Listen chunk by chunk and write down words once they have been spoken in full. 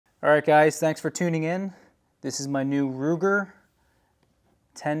All right, guys, thanks for tuning in. This is my new Ruger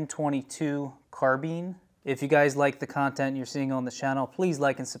 1022 Carbine. If you guys like the content you're seeing on the channel, please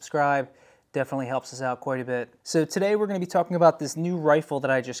like and subscribe. Definitely helps us out quite a bit. So today we're going to be talking about this new rifle that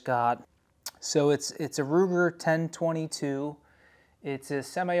I just got. So it's a Ruger 1022. It's a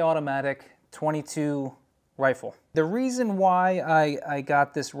semi-automatic 22 rifle. The reason why I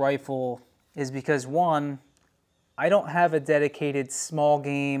got this rifle is because, one, I don't have a dedicated small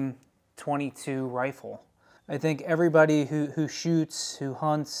game 22 rifle. I think everybody who shoots, who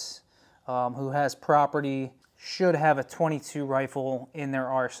hunts, who has property should have a 22 rifle in their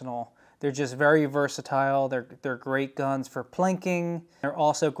arsenal. They're just very versatile. They're great guns for plinking. They're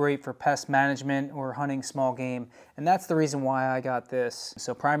also great for pest management or hunting small game. And that's the reason why I got this.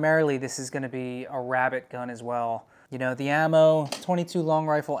 So primarily this is going to be a rabbit gun as well. You know, the ammo, 22 long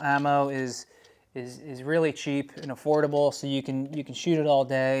rifle ammo is really cheap and affordable, so you can shoot it all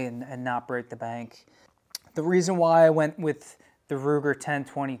day and not break the bank. The reason why I went with the Ruger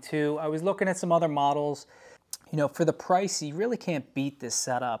 1022, I was looking at some other models. You know, for the price, you really can't beat this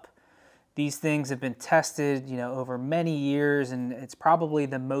setup. These things have been tested, you know, over many years, and it's probably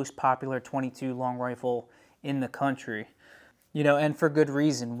the most popular 22 long rifle in the country. You know, and for good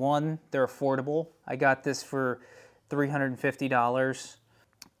reason. One, they're affordable. I got this for $350.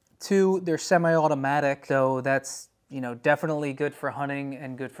 Two, they're semi-automatic, so that's, you know, definitely good for hunting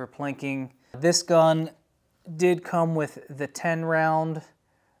and good for plinking. This gun did come with the 10-round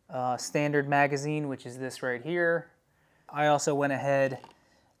standard magazine, which is this right here. I also went ahead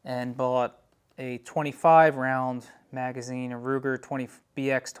and bought a 25-round magazine, a Ruger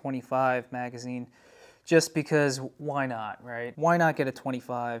BX25 magazine, just because why not, right? Why not get a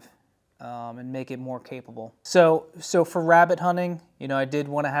 25? And make it more capable. So for rabbit hunting, you know, I did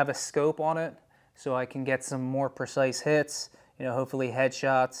want to have a scope on it so I can get some more precise hits, you know, hopefully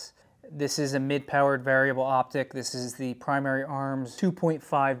headshots. This is a mid-powered variable optic. This is the primary arms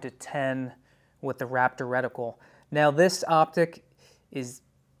 2.5 to 10 with the Raptor reticle. Now this optic is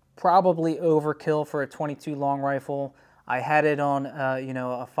probably overkill for a 22 long rifle. I had it on, you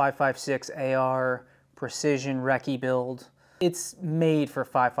know, a 5.56 AR precision recce build. It's made for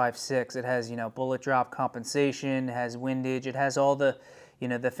 5.56. It has, you know, bullet drop compensation, it has windage, it has all the, you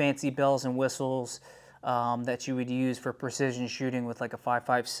know, the fancy bells and whistles that you would use for precision shooting with like a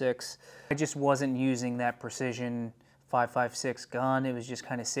 5.56. I just wasn't using that precision 5.56 gun. It was just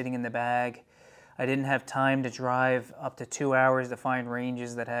kind of sitting in the bag. I didn't have time to drive up to 2 hours to find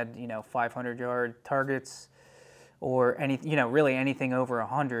ranges that had, you know, 500-yard targets or any, you know, really anything over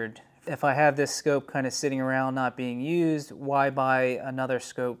 100. If I have this scope kind of sitting around not being used, why buy another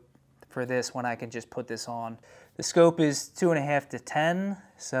scope for this when I can just put this on? The scope is 2.5 to 10,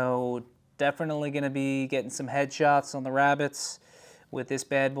 so definitely going to be getting some headshots on the rabbits with this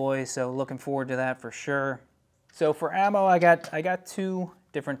bad boy, so looking forward to that for sure. So for ammo, I got two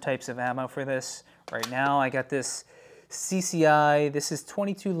different types of ammo for this. Right now I got this CCI, this is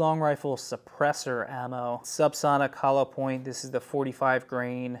 22 long rifle suppressor ammo, subsonic hollow point. This is the 45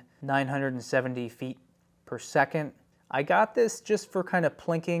 grain, 970 feet per second. I got this just for kind of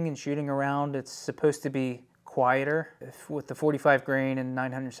plinking and shooting around. It's supposed to be quieter. With the 45 grain and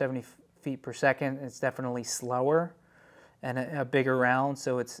 970 feet per second, it's definitely slower and a bigger round,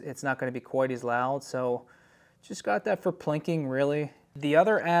 so it's not going to be quite as loud. So just got that for plinking, really. The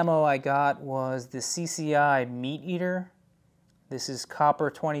other ammo I got was the CCI Meat Eater. This is copper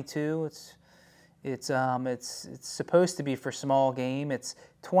 22. It's supposed to be for small game. It's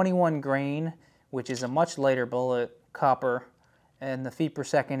 21 grain, which is a much lighter bullet, copper, and the feet per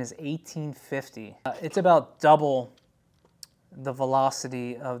second is 1850. It's about double the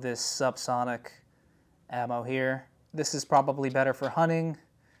velocity of this subsonic ammo here. This is probably better for hunting.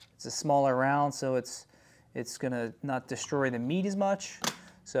 It's a smaller round, so it's gonna not destroy the meat as much.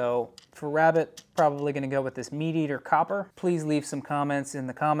 So for rabbit, probably gonna go with this Meat Eater copper. Please leave some comments in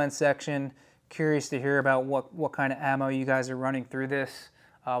the comments section. Curious to hear about what kind of ammo you guys are running through this,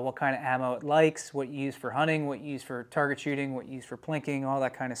 what kind of ammo it likes, what you use for hunting, what you use for target shooting, what you use for plinking, all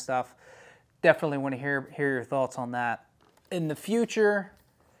that kind of stuff. Definitely want to hear your thoughts on that. In the future,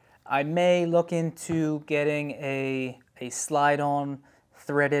 I may look into getting a slide-on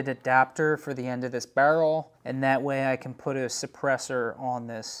threaded adapter for the end of this barrel, and that way I can put a suppressor on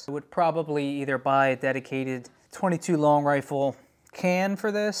this. I would probably either buy a dedicated 22 long rifle can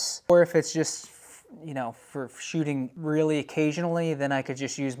for this, or if it's just, you know, for shooting really occasionally, then I could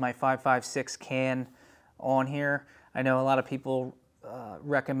just use my 5.56 can on here. I know a lot of people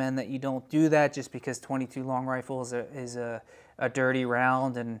recommend that you don't do that just because 22 long rifle is a dirty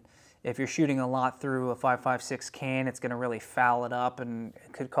round, and if you're shooting a lot through a 5.56 can, it's going to really foul it up and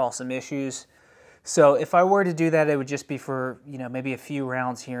it could cause some issues. So if I were to do that, it would just be for, you know, maybe a few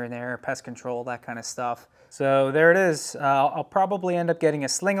rounds here and there, pest control, that kind of stuff. So there it is. I'll probably end up getting a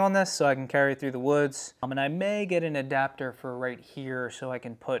sling on this so I can carry it through the woods. And I may get an adapter for right here so I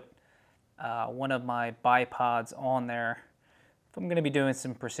can put one of my bipods on there. If I'm going to be doing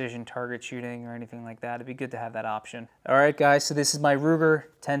some precision target shooting or anything like that, it'd be good to have that option. All right, guys, so this is my Ruger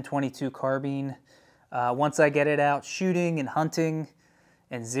 1022 carbine. Once I get it out shooting and hunting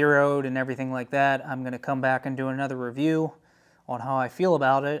and zeroed and everything like that, I'm going to come back and do another review on how I feel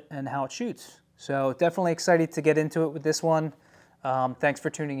about it and how it shoots. So definitely excited to get into it with this one. Thanks for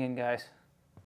tuning in, guys.